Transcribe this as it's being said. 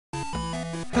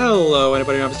Hello,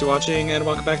 anybody who happens to be watching, and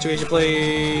welcome back to Asia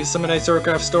Plays Some Night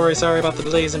Swordcraft story. Sorry about the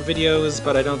delays in videos,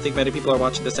 but I don't think many people are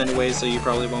watching this anyway, so you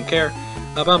probably won't care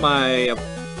about my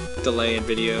delay in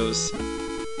videos.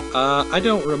 I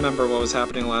don't remember what was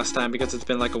happening last time because it's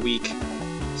been like a week.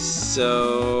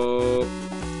 So...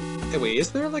 Hey, wait,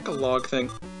 is there like a log thing?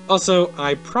 Also,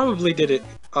 I probably did it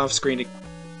off-screen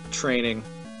training.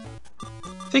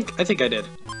 I think I did.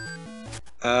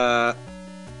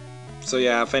 So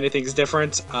yeah, if anything's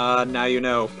different, now you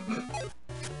know.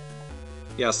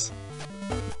 Yes.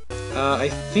 I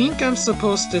think I'm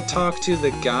supposed to talk to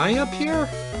the guy up here?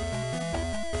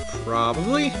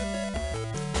 Probably?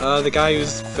 The guy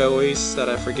whose voice that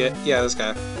I forget. Yeah, this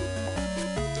guy.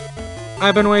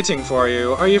 I've been waiting for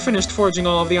you. Are you finished forging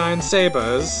all of the iron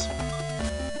sabers?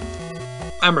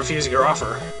 I'm refusing your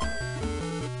offer.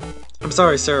 I'm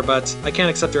sorry, sir, but I can't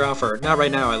accept your offer. Not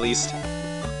right now, at least.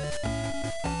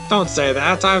 Don't say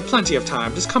that. I have plenty of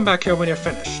time. Just come back here when you're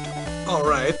finished.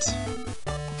 Alright.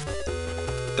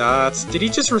 Did he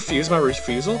just refuse my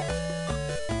refusal?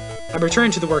 I'm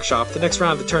returning to the workshop. The next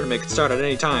round of the tournament can start at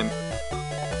any time.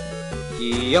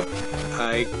 Yep.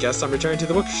 I guess I'm returning to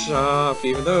the workshop,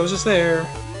 even though I was just there.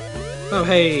 Oh,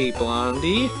 hey,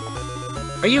 Blondie.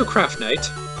 Are you a craft knight?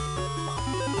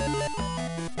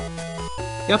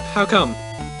 Yep, how come?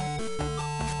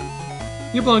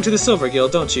 You belong to the Silver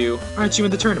Guild, don't you? Aren't you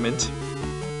in the tournament?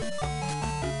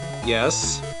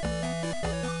 Yes.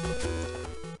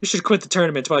 You should quit the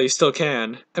tournament while you still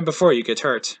can, and before you get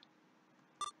hurt.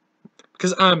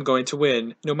 Because I'm going to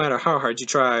win, no matter how hard you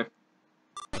try.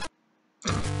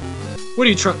 What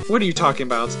are you talking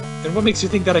about? And what makes you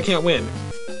think that I can't win?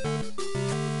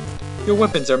 Your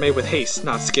weapons are made with haste,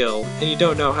 not skill, and you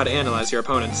don't know how to analyze your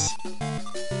opponents.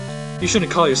 You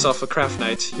shouldn't call yourself a craft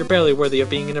knight. You're barely worthy of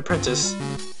being an apprentice.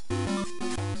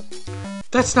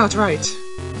 That's not right.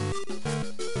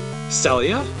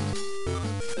 Celia?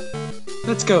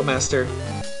 Let's go, master.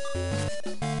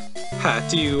 Ha,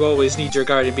 do you always need your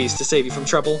guardian beast to save you from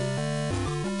trouble?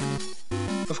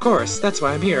 Of course, that's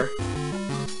why I'm here.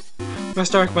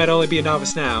 Master Ark might only be a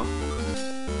novice now,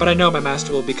 but I know my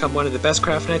master will become one of the best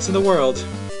craft knights in the world.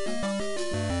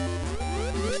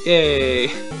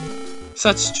 Yay!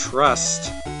 Such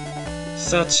trust.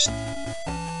 Such...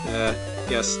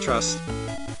 yes, trust.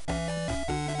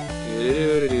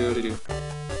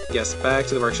 Yes, back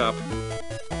to the workshop.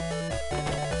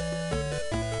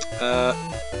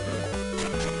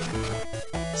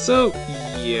 So,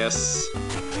 yes.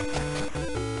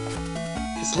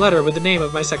 His letter with the name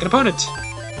of my second opponent.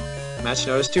 Match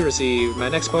notice to receive. My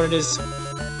next opponent is...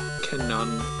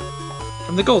 Canon.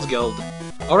 From the Gold Guild.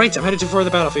 Alright, I'm headed for the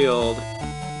battlefield.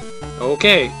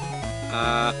 Okay.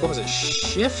 What was it?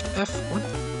 Shift F1?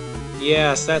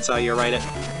 Yes, that's how you write it.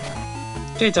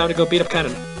 Okay, time to go beat up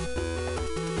Cannon.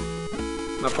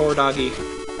 My poor doggy.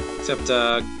 Except,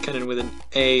 Cannon with an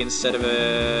A instead of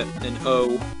an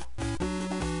O.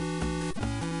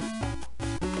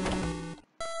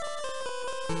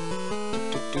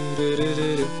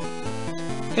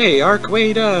 Hey, Ark,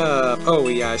 wait up! Oh,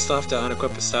 yeah, I still have to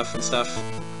unequip his stuff and stuff.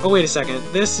 Oh, wait a second.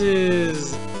 This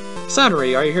is...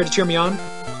 Sanary, are you here to cheer me on?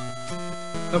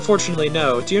 Unfortunately,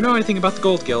 no. Do you know anything about the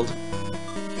Gold Guild?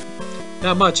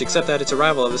 Not much, except that it's a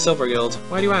rival of the Silver Guild.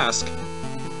 Why do you ask?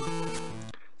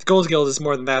 The Gold Guild is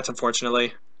more than that,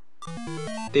 unfortunately.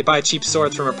 They buy cheap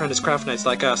swords from apprentice craft knights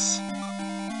like us,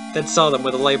 then sell them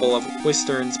with a label of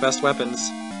Western's best weapons.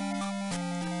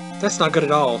 That's not good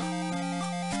at all.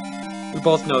 We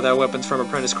both know that weapons from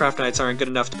apprentice craft knights aren't good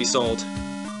enough to be sold.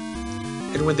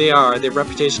 And when they are, the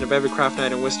reputation of every craft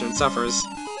knight in Western suffers.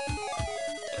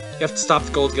 You have to stop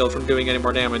the Gold Guild from doing any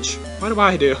more damage. Why do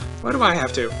I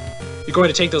have to? You're going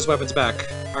to take those weapons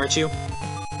back, aren't you?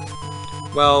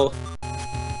 Well...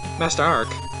 Master Ark.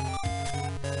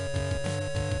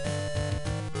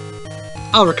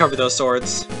 I'll recover those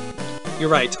swords. You're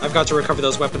right, I've got to recover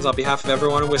those weapons on behalf of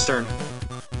everyone in Western.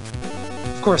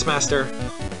 Of course, Master.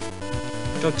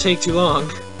 Don't take too long.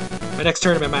 My next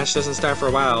tournament match doesn't start for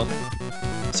a while.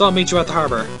 So I'll meet you at the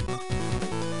harbor.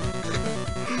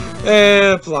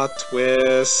 Plot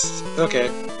twist. Okay.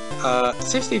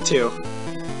 Save state 2.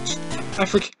 I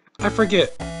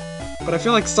forget. But I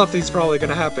feel like something's probably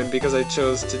gonna happen because I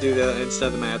chose to do that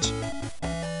instead of the match.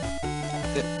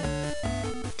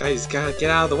 Guys, gotta get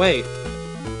out of the way.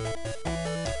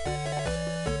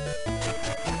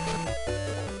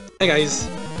 Hey guys,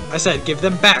 I said give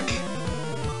them back.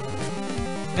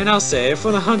 And I'll say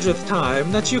for the 100th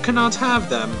time that you cannot have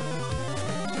them.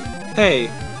 Hey,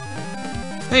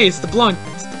 it's the blonde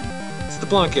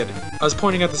kid. I was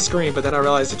pointing at the screen, but then I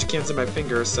realized that you can't see my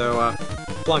finger, so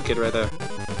blonde kid right there.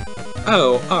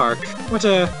 Oh, Ark. What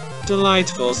a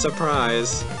delightful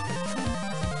surprise.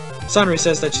 Sanary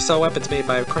says that she saw weapons made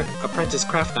by apprentice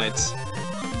craft knights,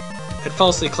 and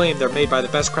falsely claimed they're made by the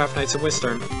best craft knights in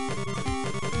Western.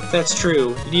 If that's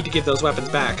true, you need to give those weapons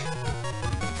back.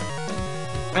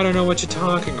 I don't know what you're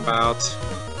talking about.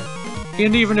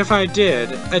 And even if I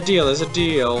did, a deal is a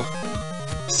deal.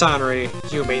 Sanary,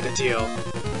 you made a deal.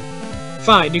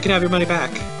 Fine, you can have your money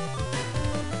back.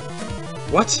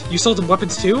 What? You sold him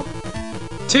weapons too?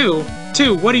 Two?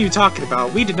 What are you talking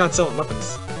about? We did not sell him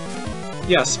weapons.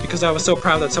 Yes, because I was so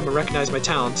proud that someone recognized my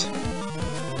talent.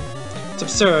 It's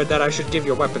absurd that I should give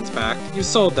your weapons back. You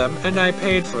sold them, and I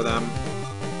paid for them.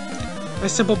 A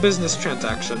simple business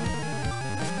transaction.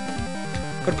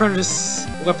 But apprentice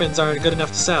weapons aren't good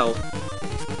enough to sell.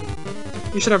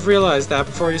 You should have realized that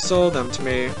before you sold them to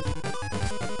me.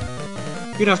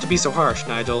 You don't have to be so harsh,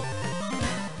 Nigel.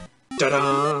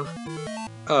 Ta-da!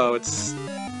 Oh, it's...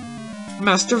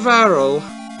 Master Varel!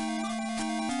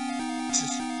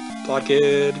 Plot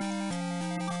kid.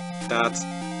 That's...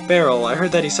 Varel, I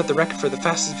heard that he set the record for the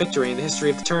fastest victory in the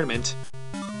history of the tournament.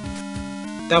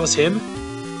 That was him?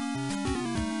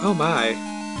 Oh my.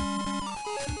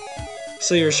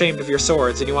 So you're ashamed of your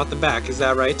swords and you want them back, is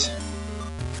that right?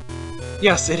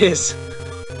 Yes, it is.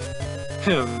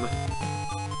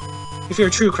 If you're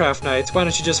a true craft knight, why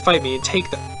don't you just fight me and take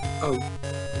the... Oh,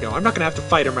 no, I'm not gonna have to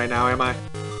fight him right now, am I?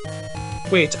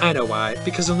 Wait, I know why.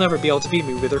 Because you'll never be able to beat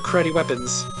me with their cruddy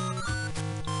weapons.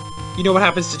 You know what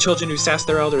happens to children who sass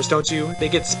their elders, don't you? They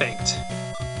get spanked.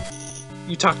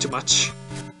 You talk too much.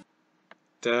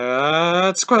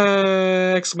 That's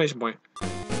exclamation point.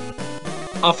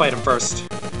 I'll fight him first.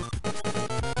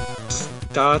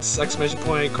 Dots, exclamation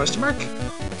point, question mark?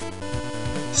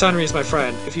 Sanary is my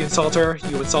friend. If you insult her,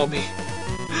 you insult me.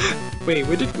 Wait,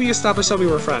 when did we establish that we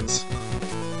were friends?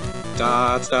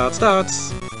 Dots, dots,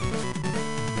 dots.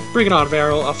 Bring it on,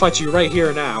 Varel. I'll fight you right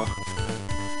here now.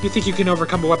 You think you can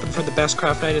overcome a weapon from the best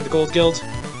craft knight in the Gold Guild?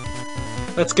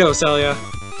 Let's go, Celia.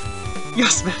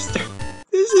 Yes, Master.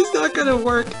 This is not gonna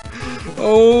work.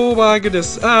 Oh my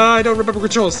goodness. I don't remember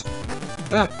controls.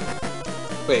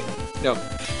 Wait, no.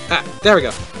 There we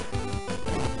go.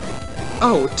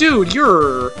 Oh, dude,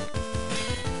 you're...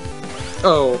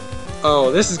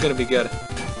 Oh, this is gonna be good.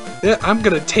 I'm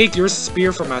gonna take your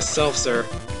spear for myself, sir.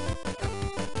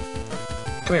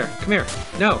 Come here.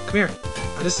 No, come here.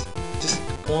 I just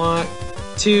want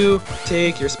to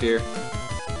take your spear.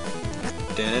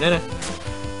 Da-na-na-na.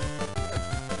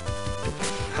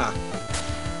 Ha.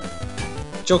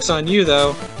 Joke's on you,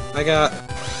 though. I got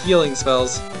healing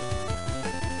spells.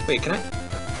 Wait, can I?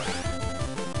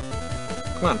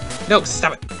 Come on. No,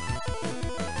 stop it.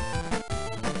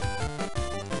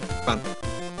 Come on.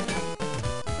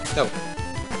 No.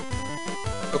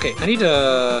 Okay, I need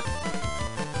to...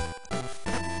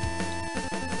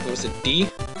 What was it, D?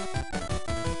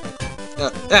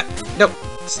 No!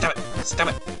 Stop it!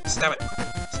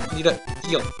 I need to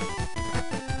heal.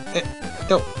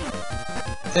 No.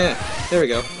 There we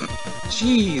go.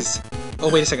 Jeez! Oh,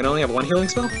 wait a second, I only have one healing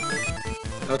spell?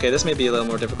 Okay, this may be a little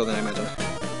more difficult than I imagined.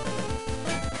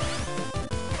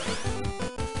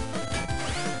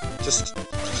 Just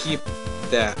keep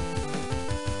that.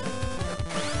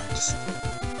 Just...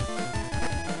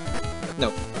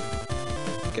 No.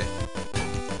 Okay.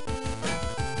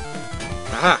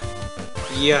 Aha!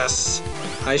 Yes!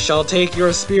 I shall take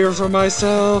your spear for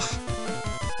myself!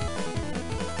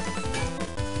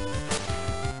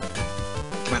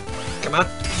 Come on!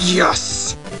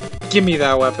 Yes! Give me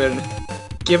that weapon!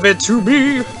 Give it to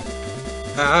me!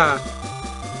 Ah!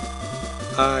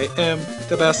 I am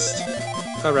the best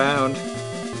around.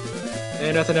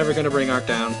 Ain't nothing ever gonna bring Ark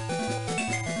down.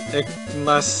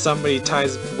 Unless somebody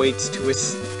ties weights to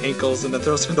his ankles and then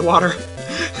throws him in the water.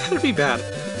 That'd be bad.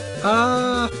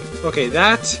 Okay,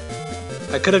 that...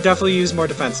 I could have definitely used more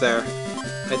defense there,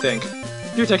 I think.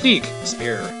 New technique!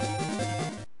 Spear.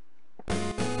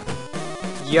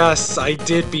 Yes, I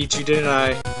did beat you, didn't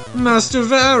I? Master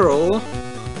Varel!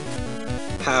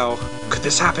 How could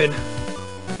this happen?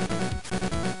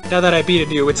 Now that I've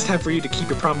beaten you, it's time for you to keep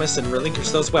your promise and relinquish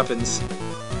those weapons.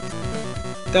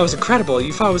 That was incredible!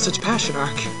 You fought with such passion,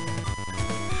 Ark.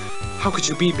 How could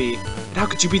you beat me? And how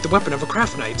could you beat the weapon of a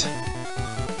craft knight?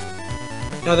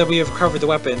 Now that we have recovered the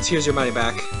weapons, here's your money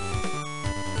back.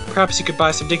 Perhaps you could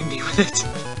buy some dignity with it.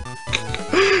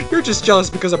 You're just jealous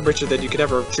because I'm richer than you could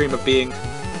ever dream of being.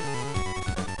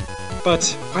 But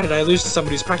why did I lose to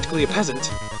someone who's practically a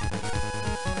peasant?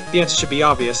 The answer should be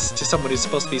obvious, to someone who's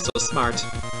supposed to be so smart.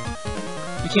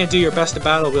 You can't do your best in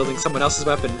battle wielding someone else's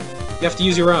weapon. You have to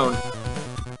use your own.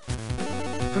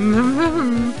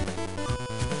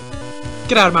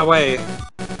 Get out of my way!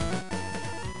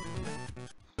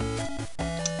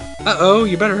 Uh-oh,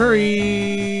 you better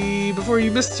hurry before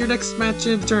you miss your next match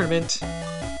in the tournament.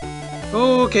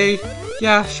 Oh, okay.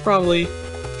 Yeah, should probably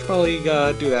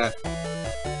do that.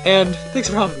 And thanks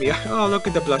for helping me. Oh, look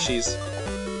at the blushies.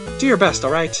 Do your best,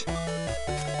 alright?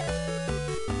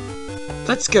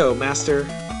 Let's go, Master.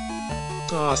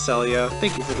 Aw, Celia,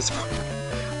 thank you for the support.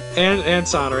 And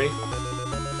Sanary.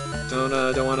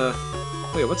 Don't wanna...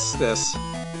 Wait, what's this?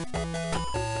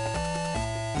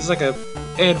 There's like a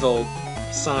anvil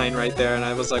sign right there, and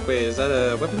I was like, wait, is that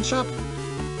a weapon shop?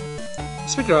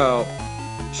 Speaking about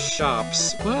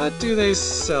shops, what do they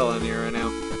sell in here right now?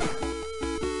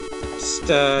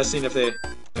 Just seeing if they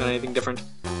got anything different.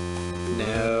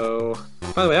 No.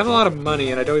 By the way, I have a lot of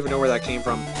money, and I don't even know where that came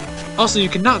from. Also, you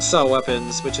cannot sell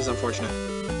weapons, which is unfortunate.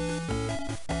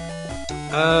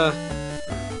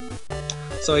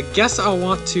 So I guess I'll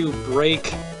want to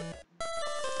break...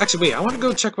 Actually, wait, I want to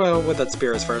go check what that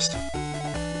spear is first.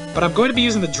 But I'm going to be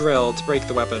using the drill to break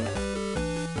the weapon.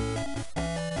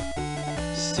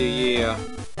 So yeah.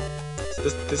 So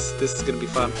this is gonna be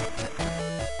fun.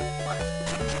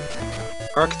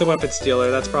 Arc the Weapon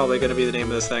Stealer, that's probably gonna be the name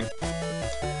of this thing.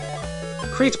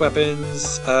 Create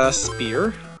weapons,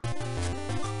 spear.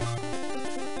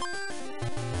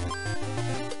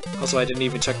 Also, I didn't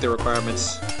even check the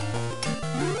requirements.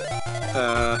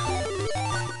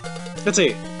 Let's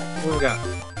see. What we got?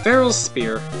 Ferrule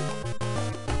Spear.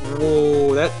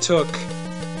 Whoa, that took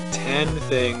 10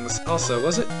 things. Also,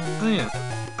 was it? Oh yeah.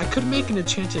 I could make an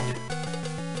enchanted...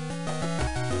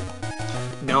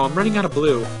 No, I'm running out of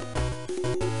blue.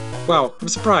 Wow, I'm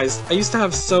surprised. I used to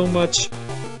have so much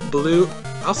blue.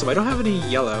 Also, I don't have any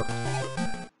yellow.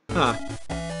 Huh.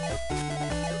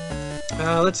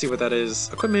 Let's see what that is.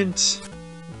 Equipment.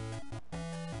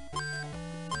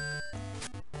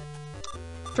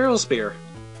 Ferrule Spear.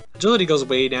 Agility goes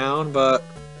way down, but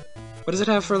what does it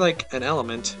have for, like, an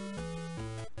element?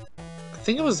 I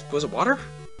think it was it water?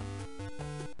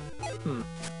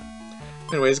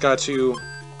 Anyways, got to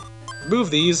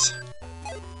remove these.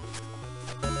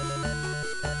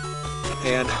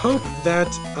 And hope that,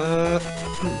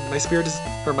 my spear does,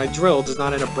 or my drill does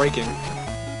not end up breaking.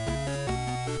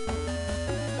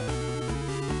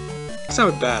 That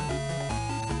would be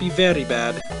bad. Be very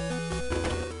bad.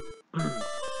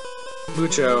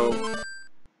 Mucho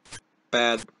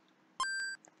bad.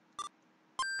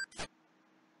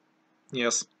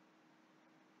 Yes.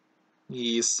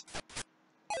 Yes.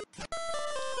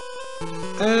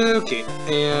 Okay,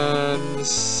 and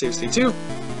save state 2.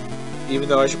 Even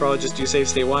though I should probably just do save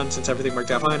state 1 since everything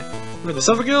worked out fine. We're in the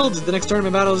Silver Guild. The next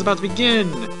tournament battle is about to begin.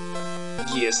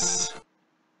 Yes.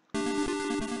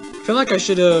 I feel like I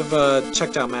should have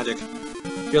checked out magic.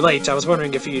 You're late. I was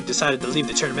wondering if you decided to leave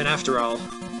the tournament after all.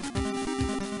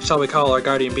 Shall we call our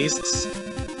guardian beasts?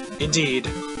 Indeed.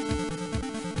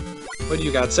 What do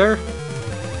you got, sir?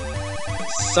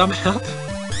 Some help?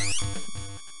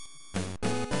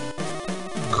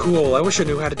 Cool, I wish I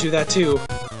knew how to do that too.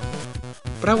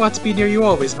 But I want to be near you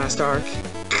always, Master Ark.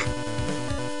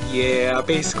 Yeah,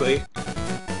 basically.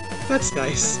 That's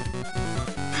nice.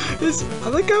 I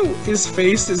like how his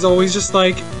face is always just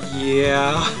like,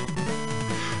 yeah.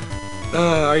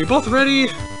 Are you both ready?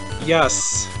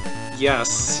 Yes.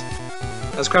 Yes.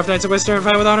 As Craft Knights of Western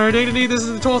fight with honor and dignity, this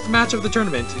is the 12th match of the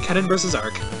tournament. Kennen vs.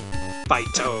 Ark.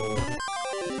 Fight-o.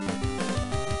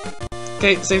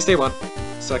 Okay, save state 1.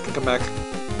 So I can come back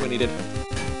when needed.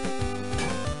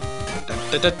 Da,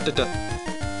 da, da, da, da.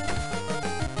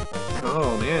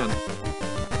 Oh, man.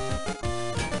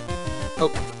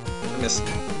 Oh, I missed.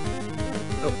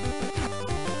 Oh.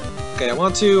 Okay, I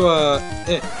want to,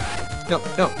 No,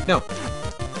 no, no.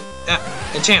 Ah,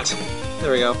 enchant.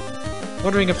 There we go.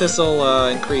 Wondering if this will,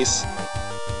 increase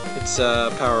its,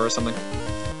 power or something.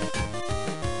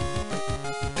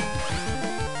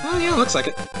 Oh, yeah, looks like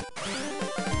it.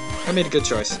 I made a good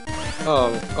choice.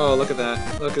 Oh, look at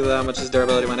that. Look at how much his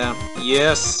durability went down.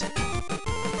 Yes!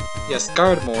 Yes,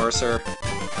 guard more, sir.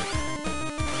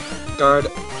 Guard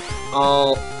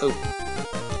all... Oh.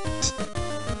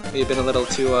 May have been a little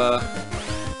too,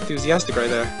 enthusiastic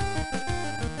right there.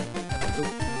 Ooh.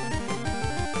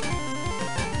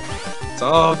 It's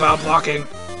all about blocking!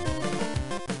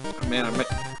 Oh man, I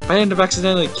might end up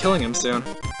accidentally killing him soon.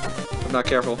 If I'm not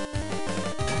careful.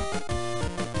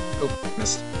 Oh,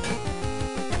 missed.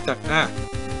 Ah!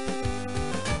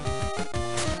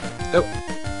 Oh!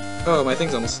 Oh, my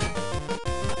thing's almost...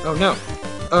 Oh no!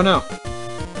 Oh no!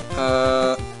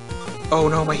 Oh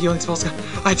no, my healing spell's gone.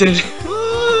 I did it!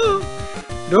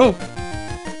 No!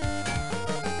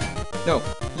 No!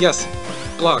 Yes!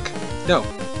 Block! No!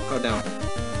 Oh no.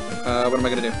 What am I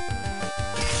gonna do?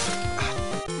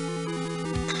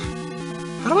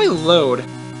 How do I load?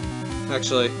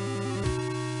 Actually.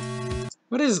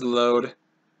 What is load?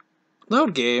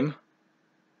 Load game?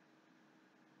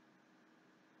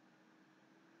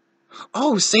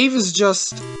 Oh, save is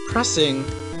just pressing.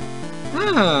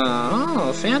 Ah,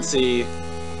 oh, fancy.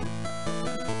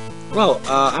 Well,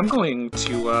 I'm going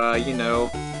to, you know,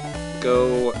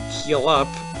 go heal up.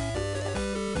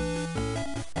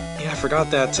 Yeah, I forgot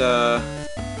that,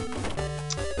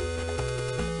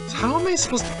 how am I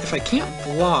supposed to... If I can't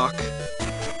block...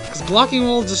 Because blocking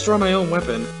will destroy my own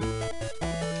weapon.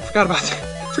 Forgot about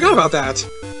that. Forgot about that!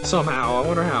 Somehow, I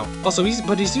wonder how. Also, he's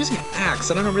using an axe,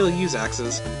 and I don't really use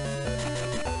axes.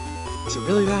 Is it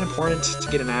really that important to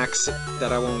get an axe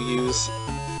that I won't use?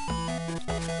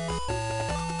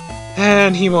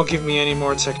 And he won't give me any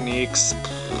more techniques.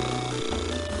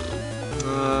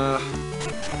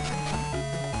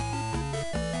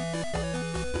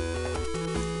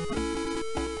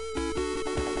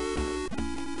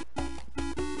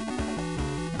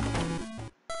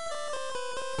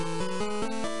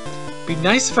 Be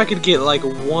nice if I could get like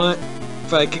one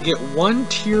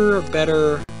tier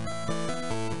better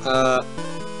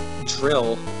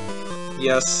drill.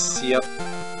 Yes, yep.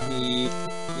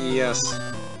 Yes.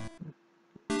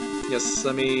 Yes,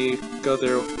 let me go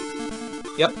through.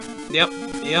 Yep, yep,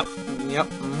 yep, yep,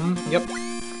 yep.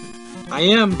 I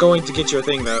am going to get your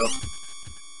thing though.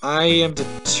 I am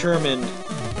determined.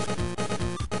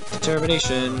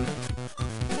 Determination.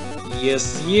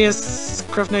 Yes, yes!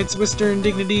 Craft Knight's Western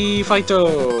Dignity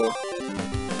Fighto!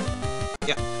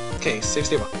 Yeah. Okay, save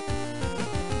state 1.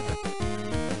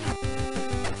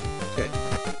 Okay.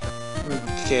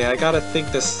 Okay, I gotta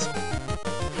think this...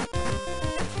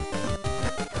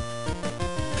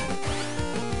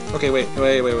 Okay, wait.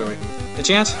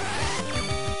 Enchant?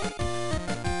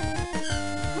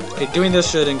 Okay, doing this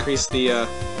should increase the, Yeah.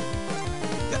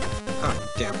 Oh,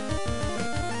 damn.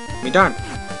 I mean, darn!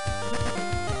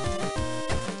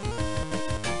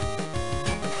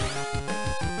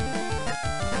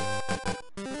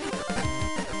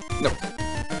 Nope.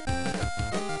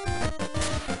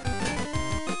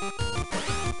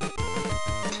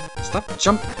 Stop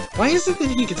jump. Why is it that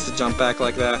he gets to jump back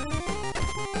like that?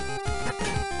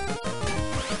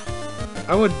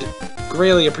 I would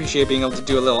greatly appreciate being able to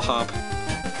do a little hop.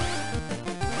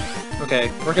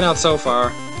 Okay, working out so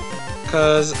far.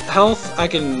 Cause health I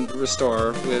can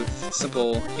restore with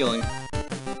simple healing.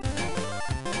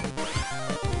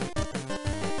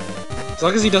 As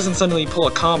long as he doesn't suddenly pull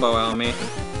a combo out on me.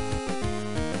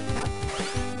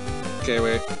 Okay,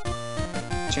 wait.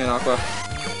 Chain Aqua.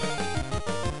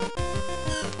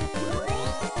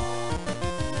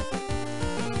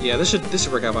 Yeah, this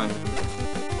should work out fine.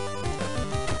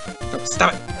 No,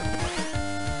 stop it!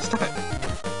 Stop it!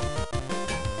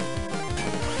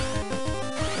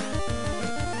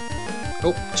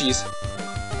 Oh, jeez.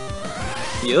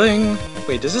 Healing!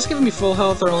 Wait, does this give me full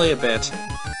health or only a bit?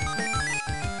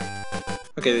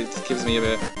 Okay, it gives me a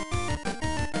bit.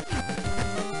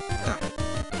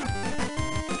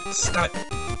 Stop it!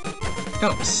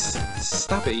 No,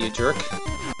 stop it, you jerk.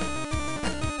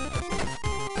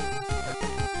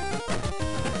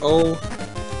 Oh,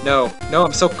 no. No,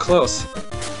 I'm so close.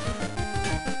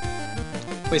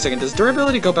 Wait a second, does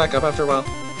durability go back up after a while?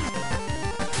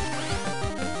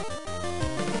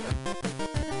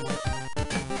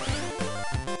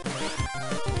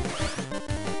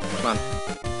 Come on.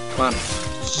 Come on.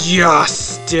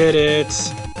 Yes! Did it!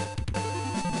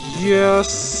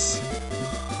 Yes!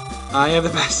 I am the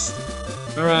best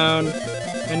around.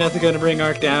 And nothing gonna bring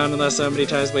Ark down unless somebody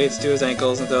ties weights to his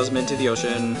ankles and throws him into the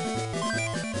ocean.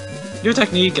 Your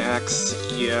technique, Axe.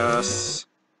 Yes.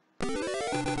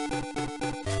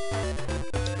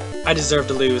 I deserve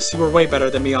to lose. You were way better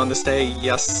than me on this day.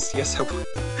 Yes. Yes, I would.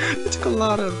 It took a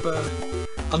lot of,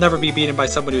 I'll never be beaten by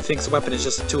someone who thinks a weapon is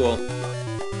just a tool,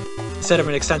 instead of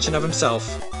an extension of himself.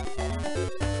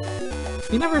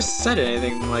 He never said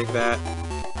anything like that,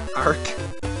 Ark.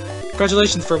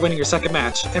 Congratulations for winning your second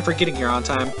match, and for getting here on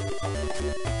time.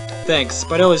 Thanks,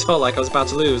 but I always felt like I was about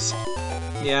to lose.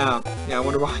 Yeah, I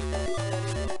wonder why.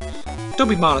 Don't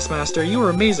be modest, Master. You were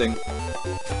amazing.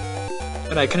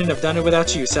 And I couldn't have done it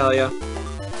without you, Salia.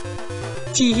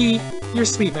 Teehee, you're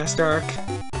sweet, Master Ark.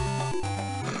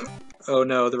 Oh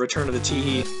no, the return of the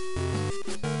teehee.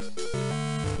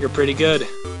 You're pretty good.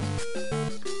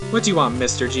 What do you want,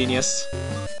 Mr. Genius?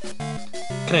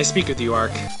 Can I speak with you,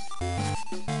 Ark?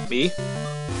 Me?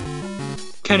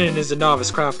 Kennen is a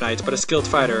novice craft knight, but a skilled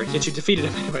fighter, yet you defeated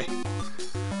him anyway.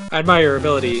 I admire your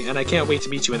ability, and I can't wait to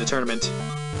meet you in the tournament,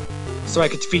 so I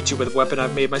can defeat you with a weapon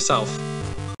I've made myself.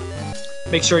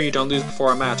 Make sure you don't lose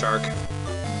before a match, Ark.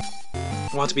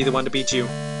 I want to be the one to beat you.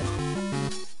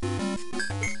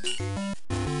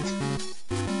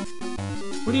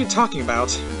 What are you talking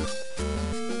about?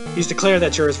 He's declared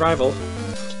that you're his rival.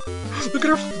 Look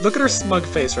at her smug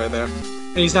face right there.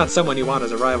 And he's not someone you want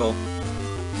as a rival.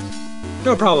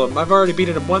 No problem, I've already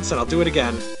beaten him once and I'll do it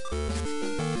again.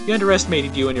 He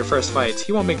underestimated you in your first fight.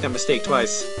 He won't make that mistake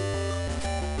twice.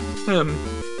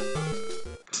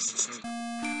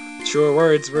 Truer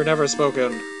words were never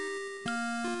spoken.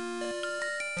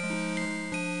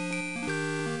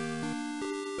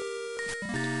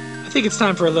 I think it's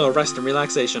time for a little rest and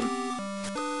relaxation.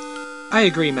 I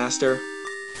agree, Master.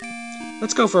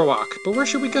 Let's go for a walk, but where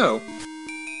should we go?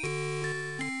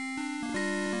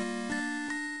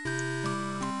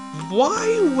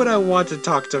 Why would I want to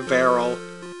talk to Varel?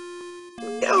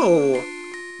 No!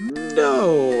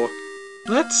 No!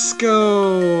 Let's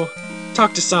go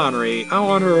talk to Sanary. I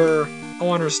want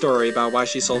her story about why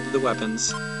she sold the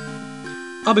weapons.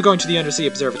 I'll be going to the Undersea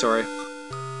Observatory.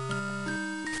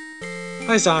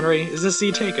 Hi, Sanary. Is this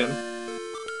seat taken?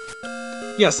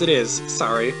 Yes, it is.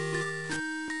 Sorry.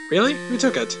 Really? Who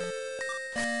took it?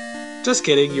 Just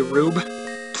kidding, you rube.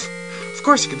 Of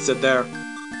course you can sit there.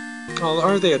 Oh,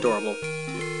 aren't they adorable?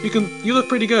 You look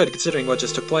pretty good, considering what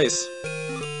just took place.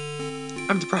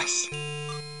 I'm depressed.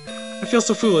 I feel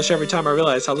so foolish every time I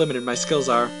realize how limited my skills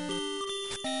are.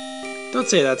 Don't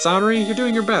say that, Sanary. You're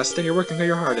doing your best, and you're working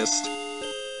your hardest.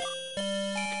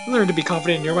 Learn to be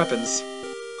confident in your weapons.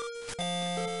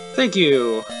 Thank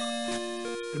you.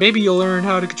 Maybe you'll learn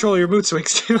how to control your mood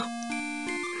swings, too.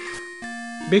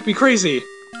 Make me crazy.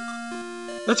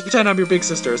 Let's pretend I'm your big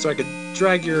sister, so I can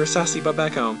drag your sassy butt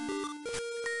back home.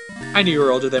 I knew you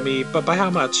were older than me, but by how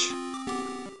much?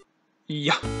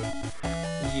 Yeah.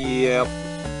 Yep.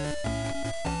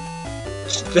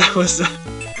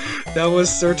 That was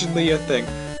certainly a thing.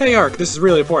 Hey, Ark, this is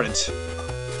really important.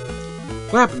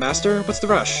 What happened, Master? What's the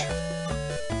rush?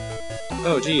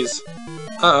 Oh, jeez.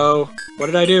 Uh-oh. What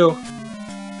did I do?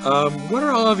 What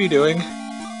are all of you doing?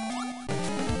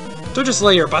 Don't just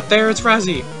lay your butt there, it's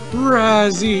Razzie!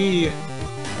 Razzie!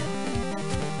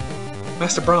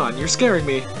 Master Braun, you're scaring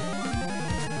me.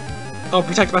 I'll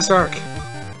protect Master Ark.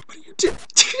 What are you doing?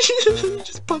 You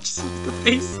just punched him in the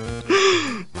face.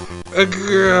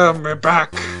 Give me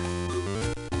back.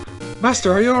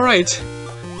 Master, are you alright?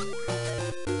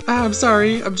 I'm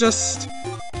sorry, I'm just...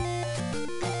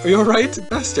 Are you alright,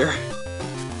 Master?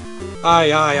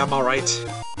 Aye, I'm alright.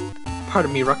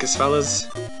 Pardon me, ruckus fellas.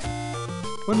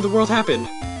 What in the world happened?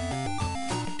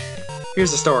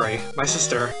 Here's the story. My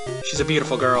sister. She's a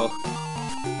beautiful girl.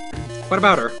 What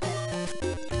about her?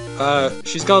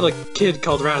 She's got a kid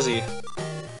called Razzie.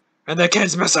 And the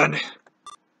kid's missing!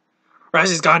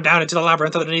 Razzie's gone down into the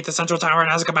labyrinth underneath the central tower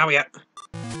and hasn't come out yet.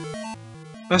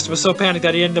 Master was so panicked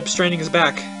that he ended up straining his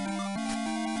back.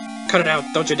 Cut it out,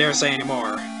 don't you dare say any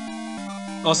more.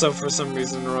 Also, for some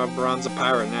reason, Braun's a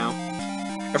pirate now.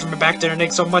 If my back didn't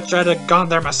ache so much, I'd have gone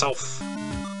there myself.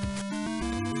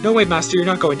 No way, Master, you're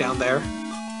not going down there.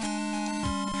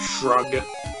 Shrug.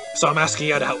 So I'm asking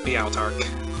you to help me out, Ark.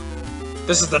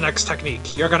 This is the next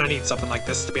technique. You're gonna need something like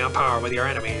this to be on par with your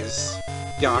enemies.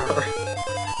 Yar.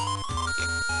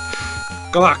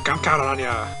 Good luck, I'm counting on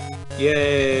ya.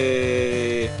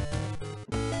 Yay.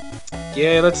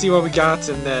 Yay, let's see what we got,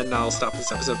 and then I'll stop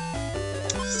this episode.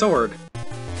 Sword.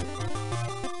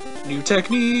 New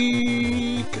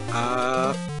technique!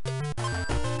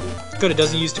 Good, it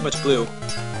doesn't use too much blue.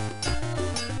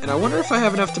 And I wonder if I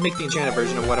have enough to make the enchanted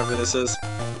version of whatever this is.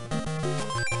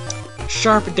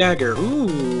 Sharp dagger,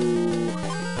 ooh!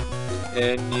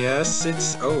 And yes,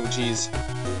 it's... oh, jeez.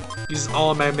 Uses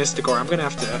all of my Mysticor. I'm gonna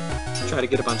have to try to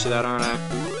get a bunch of that, aren't I?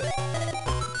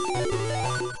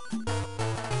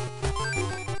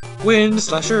 Wind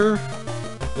Slasher!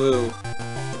 Woo.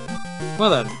 Well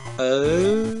then,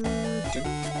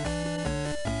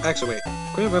 actually, wait.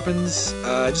 Equip weapons.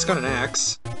 I just got an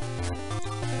axe.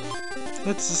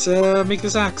 Let's make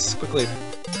this axe quickly.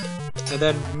 And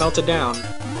then melt it down.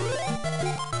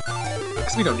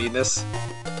 Because we don't need this.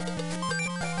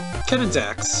 Cannon's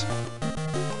axe.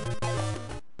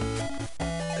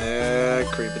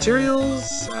 Create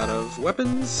materials out of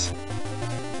weapons.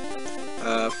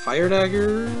 Fire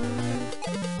dagger.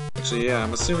 Actually, yeah,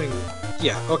 I'm assuming.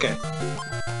 Yeah, okay.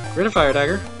 Rid of fire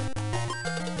dagger.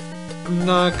 I'm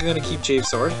not gonna keep Jave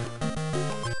sword.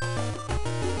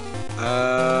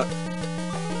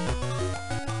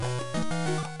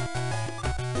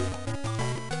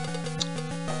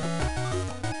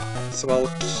 So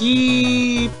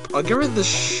I'll get rid of the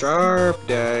sharp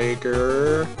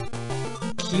dagger.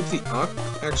 Keep the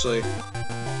actually,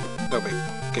 no wait.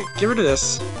 Okay, get rid of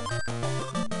this.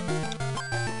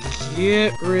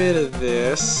 Get rid of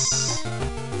this.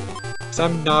 Because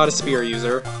I'm not a spear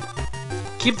user.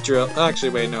 Keep the drill. Actually,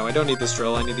 wait, no, I don't need this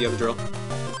drill. I need the other drill.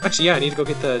 Actually, yeah, I need to go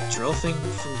get the drill thing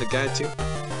from the guy, too.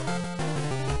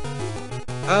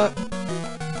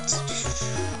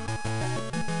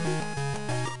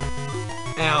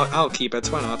 I'll keep it.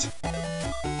 Why not?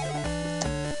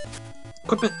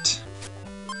 Equipment.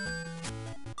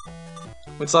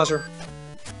 Wind slasher.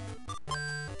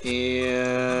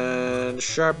 And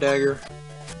sharp dagger.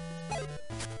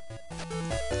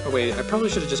 Oh wait, I probably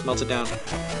should have just melted down. I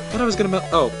thought I was gonna melt.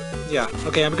 Oh, yeah.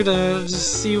 Okay, I'm gonna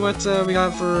just see what we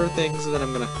got for things, and then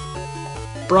I'm gonna.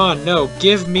 Brawn, no,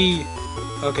 give me.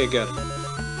 Okay, good.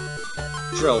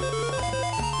 Drill.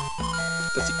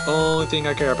 That's the only thing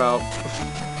I care about.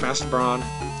 Master Brawn.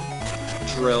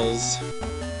 Drills.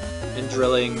 And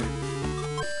drilling.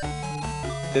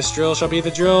 This drill shall be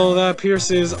the drill that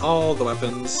pierces all the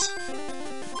weapons.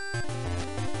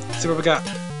 Let's see what we got.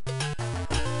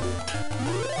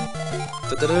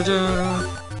 Da-da-da-da.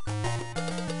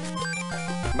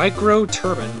 Micro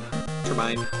turbine.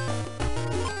 Turbine.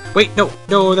 Wait,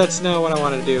 no, that's not what I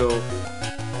wanted to do.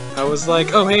 I was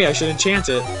like, oh hey, I should enchant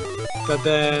it. But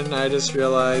then I just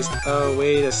realized, oh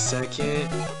wait a second.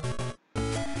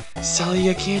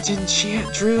 Celia can't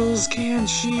enchant drills, can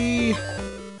she?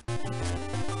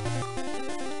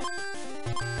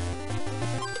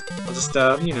 I'll just,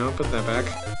 you know, put that back.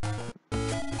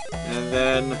 And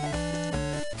then...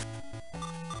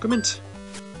 equipment.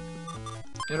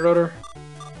 And rotor.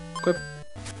 Equip.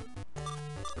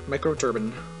 Micro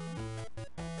turbine.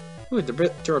 Ooh,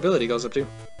 the durability goes up too.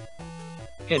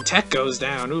 And tech goes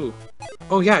down, ooh.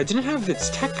 Oh yeah, I didn't have its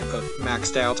tech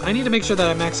maxed out. I need to make sure that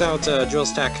I max out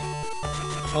Drill's tech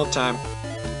all the time.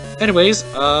 Anyways,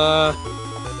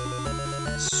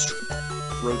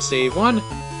 road save 1.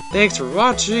 Thanks for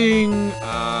watching.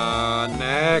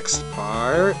 Next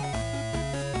part,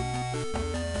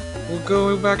 we'll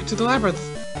go back into the labyrinth.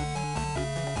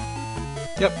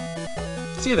 Yep.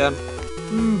 See you then.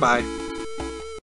 Bye.